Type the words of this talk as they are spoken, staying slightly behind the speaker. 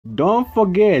Don't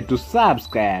forget to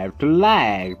subscribe, to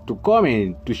like, to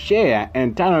comment, to share,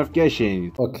 and turn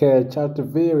notifications. Okay, Chat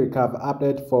TV, we have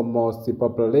update for most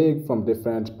popular league from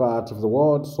different parts of the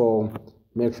world. So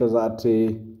make sure that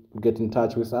you get in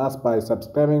touch with us by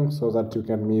subscribing so that you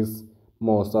can miss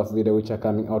most of video which are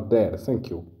coming out there.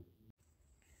 Thank you.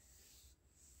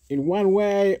 In one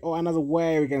way or another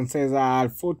way, we can say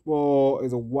that football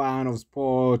is one of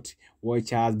sport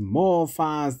which has more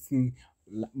fans,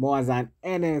 more than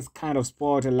any kind of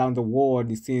sport around the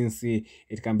world, since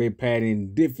it can be played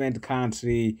in different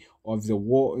country of the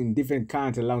world, in different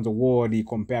countries around the world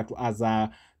compared to other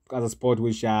sports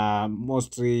which are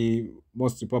mostly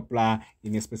popular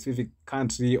in a specific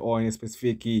country or in a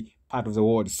specific part of the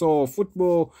world. So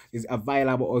football is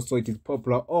available also, it is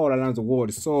popular all around the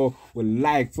world. So we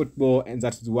like football, and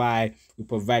that is why we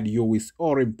provide you with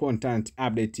all important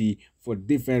updates for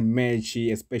different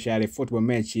matches, especially football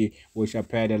matches which are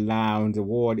played around the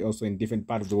world, also in different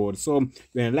parts of the world. So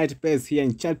you're in the right place here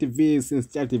in Chat TV.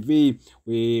 Since Chat TV,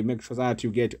 we make sure that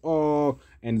you get all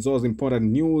and those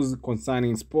important news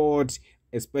concerning sport,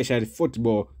 especially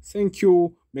football. Thank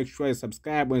you. Make sure you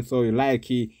subscribe and so you like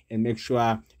it, and make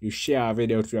sure you share our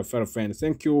video to your fellow friends.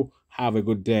 Thank you. Have a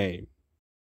good day.